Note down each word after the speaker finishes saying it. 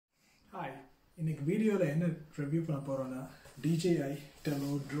இன்னைக்கு வீடியோல என்ன ரிவ்யூ பண்ண போறோம்னா DJI Tello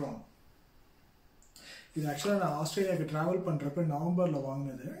Drone. இது ஆக்சுவலாக நான் ஆஸ்திரேலியாவுக்கு ட்ராவல் பண்ணுறப்ப நவம்பரில்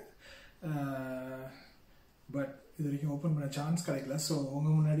வாங்கினது. பட் இது வரைக்கும் ஓப்பன் பண்ண சான்ஸ் கிடைக்கல. ஸோ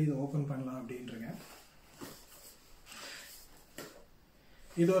உங்கள் முன்னாடி இதை ஓப்பன் பண்ணலாம் அப்படின்றங்க.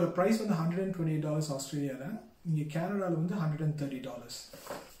 இதோட ப்ரைஸ் வந்து $128 ஆஸ்திரேலியாவில். இங்கே கனடாவில் வந்து $130.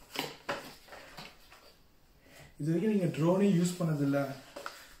 இது வரைக்கும் நீங்கள் ட்ரோனே யூஸ் பண்ணதில்லை,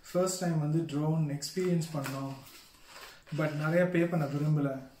 ஃபர்ஸ்ட் டைம் வந்து ட்ரோன் எக்ஸ்பீரியன்ஸ் பண்ணோம் பட் நிறைய பே பண்ண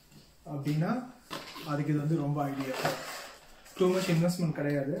விரும்பலை அப்படின்னா அதுக்கு இது வந்து ரொம்ப ஐடியா. டூ மச் இன்வெஸ்ட்மெண்ட்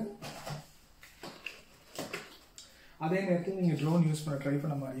கிடையாது. அதே நேரத்தில் நீங்கள் ட்ரோன் யூஸ் பண்ண ட்ரை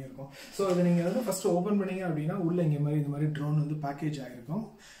பண்ண மாதிரி இருக்கும். ஸோ இதை நீங்கள் வந்து ஃபஸ்ட்டு ஓப்பன் பண்ணீங்க அப்படின்னா உள்ளே இந்த மாதிரி ட்ரோன் வந்து பேக்கேஜ் ஆகிருக்கும்.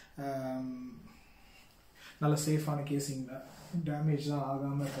 நல்ல சேஃபான கேசிங்கில் டேமேஜ் தான்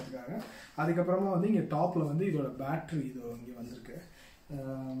ஆகாமல் இருக்கிறதுக்காக. அதுக்கப்புறமா வந்து இங்கே டாப்பில் வந்து இதோட பேட்ரி இது இங்கே வந்திருக்கு.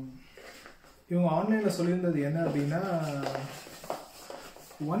 இவங்க ஆன்லைனில் சொல்லியிருந்தது என்ன அப்படின்னா,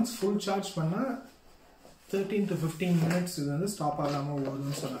 ஒன்ஸ் ஃபுல் சார்ஜ் பண்ணால் 13 to 15 minutes இது வந்து ஸ்டாப் ஆகாமல்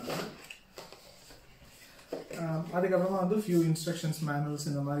ஓடுன்னு சொன்னாங்க. அதுக்கப்புறமா வந்து ஃபியூ இன்ஸ்ட்ரக்ஷன்ஸ் மேனுவல்ஸ்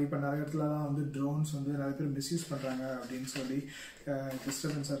இந்த மாதிரி இப்போ நிறைய இடத்துல தான் வந்து ட்ரோன்ஸ் வந்து நிறைய பேர் மிஸ்யூஸ் பண்ணுறாங்க அப்படின்னு சொல்லி,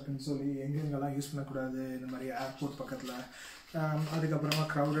 டிஸ்டர்பன்ஸாக இருக்குன்னு சொல்லி எங்கெங்கெல்லாம் யூஸ் பண்ணக்கூடாது இந்த மாதிரி ஏர்போர்ட் பக்கத்தில், அதுக்கப்புறமா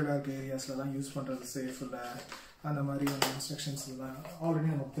க்ரௌடடாக இருக்க ஏரியாஸில் தான் யூஸ் பண்ணுறது சேஃப் இல்லை, அந்த மாதிரி வந்து இன்ஸ்ட்ரக்ஷன்ஸ் தான் ஆல்ரெடி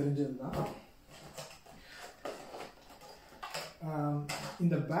நமக்கு தெரிஞ்சது தான்.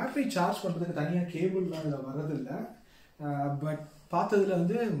 இந்த பேட்டரி சார்ஜ் பண்ணுறதுக்கு தனியாக கேபிள்லாம் இதில் வரதில்லை. பட் பார்த்ததில்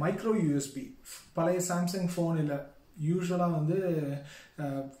வந்து மைக்ரோ யூஎஸ்பி, பழைய சாம்சங் ஃபோன் இல்லை, யூஸ்வலாக வந்து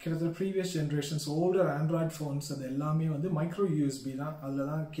கிட்டத்தட்ட previous generations older Android phones அது எல்லாமே வந்து மைக்ரோ யூஎஸ்பி தான், அதில்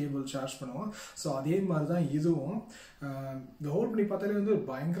தான் கேபிள் சார்ஜ் பண்ணுவோம். ஸோ அதே மாதிரி தான் இதுவும். இந்த ஹோல்ட் பண்ணி பார்த்தாலே வந்து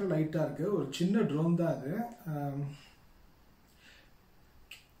பயங்கர லைட்டாக இருக்குது. ஒரு சின்ன ட்ரோன் தான் அது.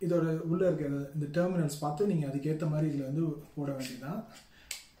 இதோட உள்ளே இருக்கிற இந்த டெர்மினல்ஸ் பார்த்து நீங்கள் அதுக்கேற்ற மாதிரி இதில் வந்து போட வேண்டியதான்.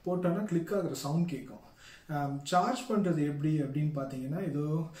 போட்டோன்னா கிளிக் ஆகிற சவுண்ட் கேட்கும். சார்ஜ் பண்ணுறது எப்படி அப்படின்னு பார்த்தீங்கன்னா, இதோ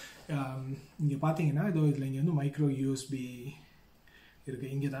இங்கே பார்த்தீங்கன்னா இதோ இதில் இங்கே வந்து மைக்ரோ யூஎஸ்பி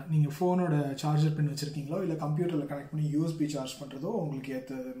இருக்குது. இங்கே தான் நீங்கள் ஃபோனோட சார்ஜர் பின் வச்சுருக்கீங்களோ இல்லை கம்ப்யூட்டரில் கனெக்ட் பண்ணி யூஎஸ்பி சார்ஜ் பண்ணுறதோ உங்களுக்கு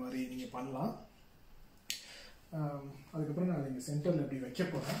ஏற்ற மாதிரி நீங்கள் பண்ணலாம். அதுக்கப்புறம் நான் இங்கே சென்டரில் எப்படி வைக்க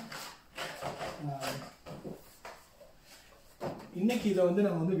போகிறேன். இன்னைக்கு இதை வந்து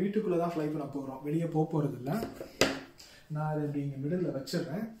நம்ம வந்து வீட்டுக்குள்ளே தான் ஃப்ளை பண்ண போகிறோம், வெளியே போக போகிறது இல்லை. நான் அதை இப்படி இங்கே மிடில்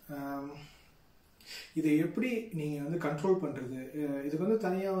வச்சிடுறேன். இதை எப்படி நீங்கள் வந்து கண்ட்ரோல் பண்ணுறது, இதுக்கு வந்து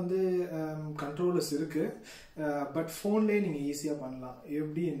தனியாக வந்து கண்ட்ரோலர்ஸ் இருக்குது. பட் ஃபோன்லேயே நீங்கள் ஈஸியாக பண்ணலாம்.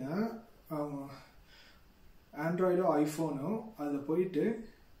 எப்படின்னா ஆண்ட்ராய்டோ ஐஃபோனோ அதில் போயிட்டு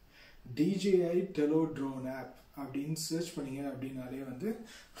DJI Tello Drone ஆப் அப்படின்னு சர்ச் பண்ணிங்க அப்படின்னாலே வந்து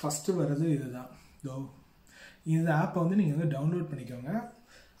ஃபஸ்ட்டு வர்றது இதுதான். இந்த ஆப்பை வந்து நீங்கள் வந்து டவுன்லோட் பண்ணிக்கோங்க.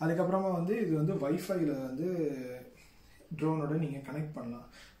 அதுக்கப்புறமா வந்து இது வந்து வைஃபைல வந்து ட்ரோனோட நீங்கள் கனெக்ட் பண்ணலாம்.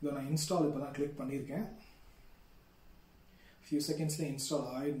 இதோ நான் இன்ஸ்டால் இப்போ தான் கிளிக் பண்ணியிருக்கேன். ஃபியூ செகண்ட்ஸில்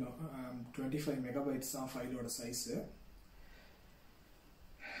இன்ஸ்டால் ஆகிடணும். 25 MB தான் ஃபைலோட சைஸு.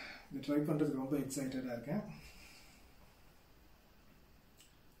 இது ட்ரை பண்ணுறதுக்கு ரொம்ப எக்ஸைட்டடாக இருக்கேன்.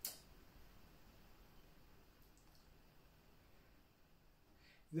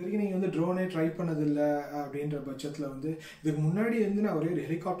 இது வரைக்கும் நீங்கள் வந்து ட்ரோனே ட்ரை பண்ணதில்லை அப்படின்ற பட்சத்தில் வந்து இதுக்கு முன்னாடி வந்து நான் ஒரே ஒரு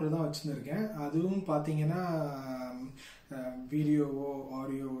ஹெலிகாப்டர் தான் வச்சுருந்துருக்கேன். அதுவும் பார்த்தீங்கன்னா வீடியோவோ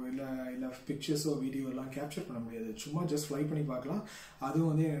ஆடியோ இல்லை பிக்சர்ஸோ வீடியோலாம் கேப்சர் பண்ண முடியாது. சும்மா ஜஸ்ட் ஃப்ளை பண்ணி பார்க்கலாம்.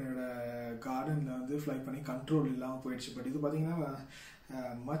 அதுவும் வந்து என்னோடய கார்டனில் வந்து ஃப்ளை பண்ணி கண்ட்ரோல் இல்லாமல் போயிடுச்சு. பட் இது பார்த்தீங்கன்னா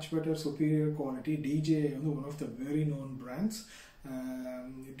much better superior quality. DJI வந்து one of the very known brands.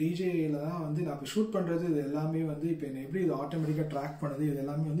 DJIயில் தான் வந்து நான் இப்போ ஷூட் பண்ணுறது இது எல்லாமே வந்து இப்போ என்ன எப்படி இது ஆட்டோமேட்டிக்காக ட்ராக் பண்ணுது, இது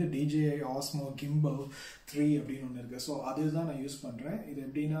எல்லாமே வந்து DJI Osmo Gimbal 3 அப்படின்னு ஒன்று இருக்குது. ஸோ அதுதான் நான் யூஸ் பண்ணுறேன். இது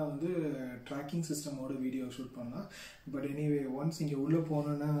எப்படின்னா வந்து ட்ராக்கிங் சிஸ்டமோட வீடியோ ஷூட் பண்ணலாம். பட் எனிவே ஒன்ஸ் இங்கே உள்ளே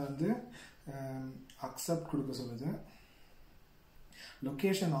போனோன்னா வந்து அக்செப்ட் கொடுக்க சொல்லுது,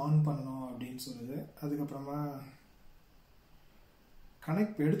 லொக்கேஷன் ஆன் பண்ணணும் அப்படின்னு சொல்லுது. அதுக்கப்புறமா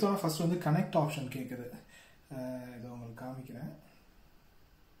கனெக்ட் எடுத்தோன்னா ஃபஸ்ட் வந்து கனெக்ட் ஆப்ஷன் கேட்குது. இதை உங்களுக்கு காமிக்கிறேன்.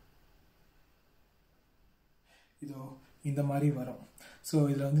 இதோ இந்த மாதிரி வரும். ஸோ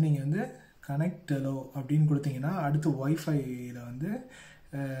இதில் வந்து நீங்கள் வந்து கனெக்ட் டெலோ அப்படின்னு கொடுத்தீங்கன்னா அடுத்து ஒய்ஃபையில் வந்து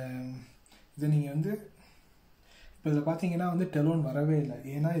இதை நீங்கள் வந்து இப்போ இதில் பார்த்தீங்கன்னா வந்து டெலோன்னு வரவே இல்லை.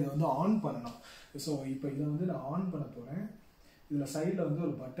 ஏன்னா இதை வந்து ஆன் பண்ணணும். ஸோ இப்போ இதை வந்து நான் ஆன் பண்ண போகிறேன். இதில் சைடில் வந்து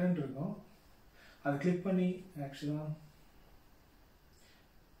ஒரு பட்டன் இருக்கும், அதை கிளிக் பண்ணி ஆக்சுவலாக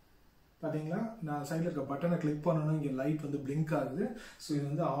பார்த்தீங்களா நான் சைடில் இருக்க பட்டனை கிளிக் பண்ணணும். இங்கே லைட் வந்து பிளிங்க் ஆகுது. ஸோ இது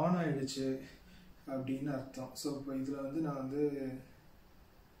வந்து ஆன் ஆகிடுச்சு அப்படின்னு அர்த்தம். ஸோ இப்போ இதில் வந்து நான் வந்து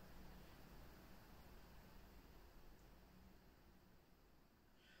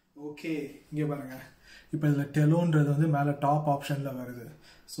ஓகே, இங்கே பாருங்கள். இப்போ இதில் டெலோன்றது வந்து மேலே டாப் ஆப்ஷனில் வருது.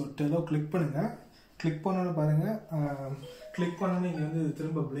 ஸோ டெலோ கிளிக் பண்ணுங்கள். கிளிக் பண்ணோன்னு பாருங்கள், கிளிக் பண்ணோன்னு இங்கே வந்து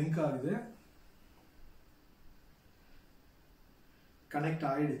திரும்ப பிளிங்க் ஆகுது. கனெக்ட்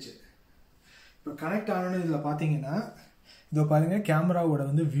ஆகிடுச்சு. இப்போ கனெக்ட் ஆனோன்னு இதில் பார்த்தீங்கன்னா இதை பாருங்கள், கேமராவோட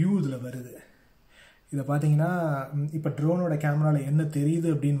வந்து வியூ இதில் வருது. இதை பார்த்தீங்கன்னா இப்போ ட்ரோனோட கேமராவில் என்ன தெரியுது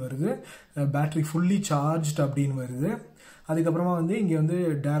அப்படின்னு வருது. பேட்ரி ஃபுல்லி சார்ஜ்ட் அப்படின்னு வருது. அதுக்கப்புறமா வந்து இங்கே வந்து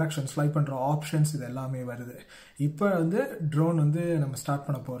டைரக்ஷன்ஸ் ஃப்ளை பண்ணுற ஆப்ஷன்ஸ் இது எல்லாமே வருது. இப்போ வந்து ட்ரோன் வந்து நம்ம ஸ்டார்ட்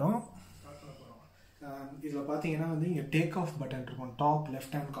பண்ண போகிறோம். இதில் பார்த்தீங்கன்னா வந்து இங்கே டேக் ஆஃப் பட்டன் இருக்கும் டாப்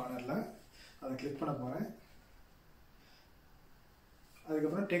லெஃப்ட் ஹேண்ட் கார்னரில். அதை கிளிக் பண்ண போகிறேன்.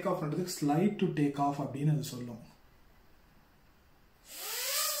 அதுக்கப்புறம் டேக் ஆஃப் பண்ணுறதுக்கு ஸ்லைட் டு டேக் ஆஃப் அப்படின்னு அது சொல்லும்.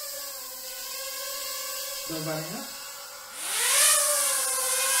 பாருங்க,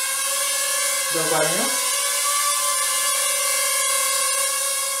 பாருங்க,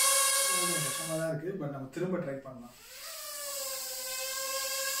 கஷ்டமாக தான் இருக்கு. பட் நம்ம திரும்ப ட்ரை பண்ணலாம்.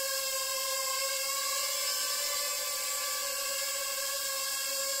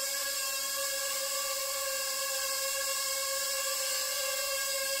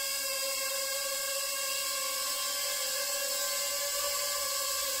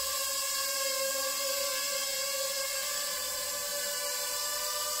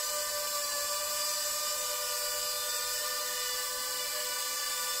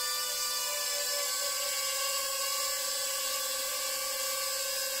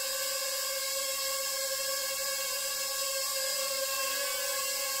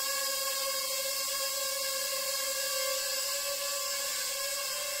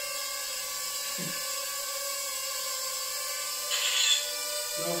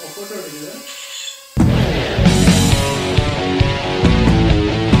 போட்டோ எடுக்குது.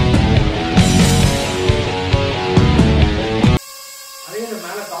 அதே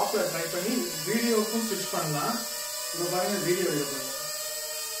மேலே டாப்ல ட்ரை பண்ணி வீடியோவுக்கும் ஸ்விட்ச் பண்ணலாம். இப்போ பாருங்க, வீடியோ எடுக்கணும்.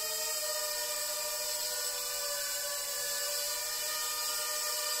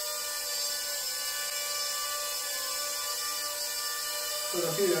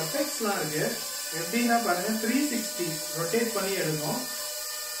 எஃபெக்ட்ஸ்லாம் இருக்கு. எப்படின்னா பாருங்க, 360 ரொட்டேட் பண்ணி எடுக்கும்.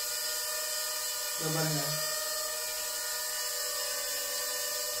 பாருங்க,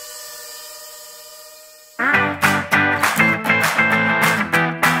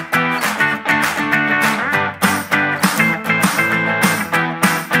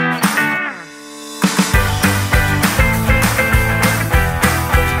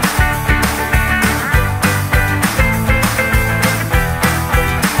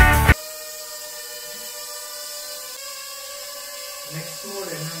 நெக்ஸ்ட்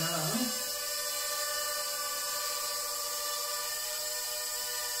மோட் என்னன்னா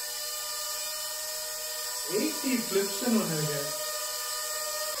 80 flips ன்னு ஒன்று இருக்கு.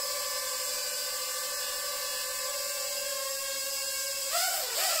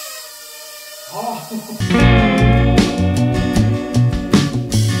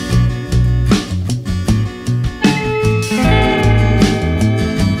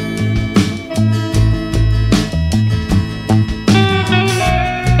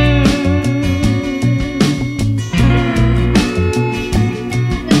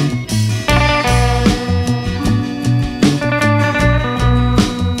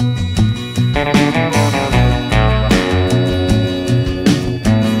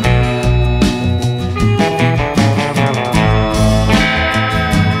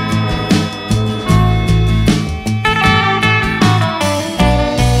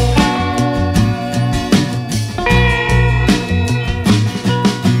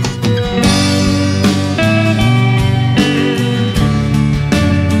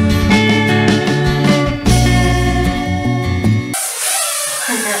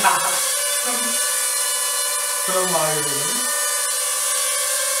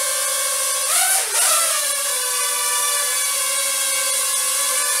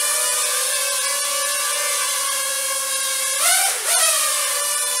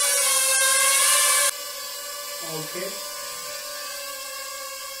 Okay.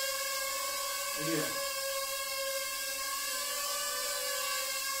 Yeah.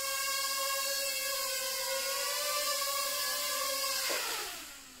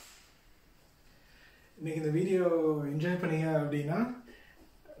 இன்னைக்கு இந்த வீடியோ என்ஜாய் பண்ணீங்க அப்படின்னா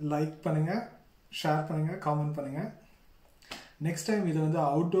லைக் பண்ணுங்க, ஷேர் பண்ணுங்க, காமெண்ட் பண்ணுங்க. நெக்ஸ்ட் டைம் இதை வந்து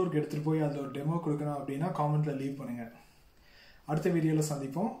அவுட்டோருக்கு எடுத்துகிட்டு போய் அதில் ஒரு டெமோ கொடுக்கணும் அப்படின்னா காமெண்ட்டில் லீவ் பண்ணுங்க. அடுத்த வீடியோவில்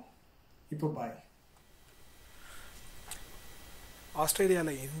சந்திப்போம். இப்போ பாய்.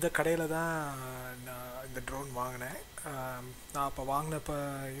 ஆஸ்திரேலியாவில் இந்த கடையில் தான் நான் இந்த ட்ரோன் வாங்கினேன். நான் அப்போ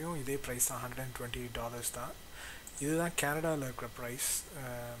வாங்கினப்பையும் இதே ப்ரைஸ் தான், $120 தான். இதுதான் கனடாவில் இருக்கிற ப்ரைஸ்.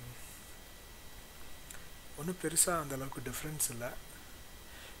 ஒன்றும் பெருசாக அந்தளவுக்கு டிஃப்ரென்ஸ் இல்லை.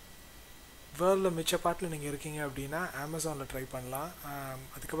 வேர்ல்டில் மிச்ச பார்ட்டில் நீங்கள் இருக்கீங்க அப்படின்னா அமேசானில் ட்ரை பண்ணலாம்.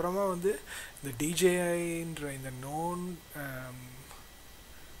 அதுக்கப்புறமா வந்து இந்த டிஜேஐன்ற இந்த நோன்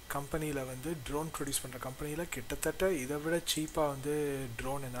கம்பெனியில் வந்து ட்ரோன் ப்ரொடியூஸ் பண்ணுற கம்பெனியில் கிட்டத்தட்ட இதை விட சீப்பாக வந்து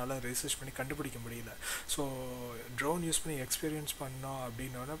ட்ரோன் என்னால் ரிசர்ச் பண்ணி கண்டுபிடிக்க முடியல. ஸோ ட்ரோன் யூஸ் பண்ணி எக்ஸ்பீரியன்ஸ் பண்ணோம்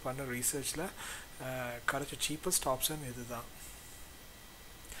அப்படின்னோடனே பண்ண ரிசர்ச்சில் கிடைச்ச சீப்பஸ்ட் ஆப்ஷன் இது தான்.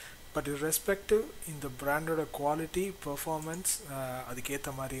 பட் ரெஸ்பெக்டிவ் இந்த பிராண்டோட குவாலிட்டி பெர்ஃபார்மன்ஸ்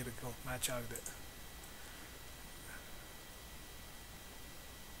அதுக்கேற்ற மாதிரி இருக்கும், மேட்ச் ஆகுது.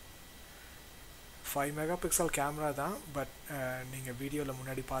 ஃபைவ் மெகா பிக்சல் கேமரா தான், பட் நீங்கள் வீடியோவில்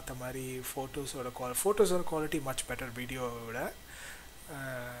முன்னாடி பார்த்த மாதிரி ஃபோட்டோஸோட குவாலிட்டி மச் பெட்டர் வீடியோவை விட.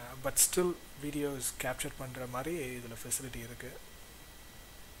 பட் ஸ்டில் வீடியோஸ் கேப்சர் பண்ணுற மாதிரி இதில் ஃபெசிலிட்டி இருக்குது.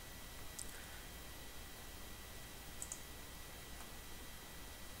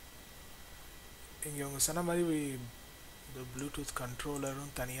 இங்கே அவங்க சொன்ன மாதிரி இந்த ப்ளூடூத்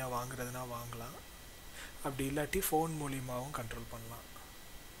கண்ட்ரோலரும் தனியாக வாங்குறதுனா வாங்கலாம், அப்படி இல்லாட்டி ஃபோன் மூலியமாகவும் கண்ட்ரோல் பண்ணலாம்.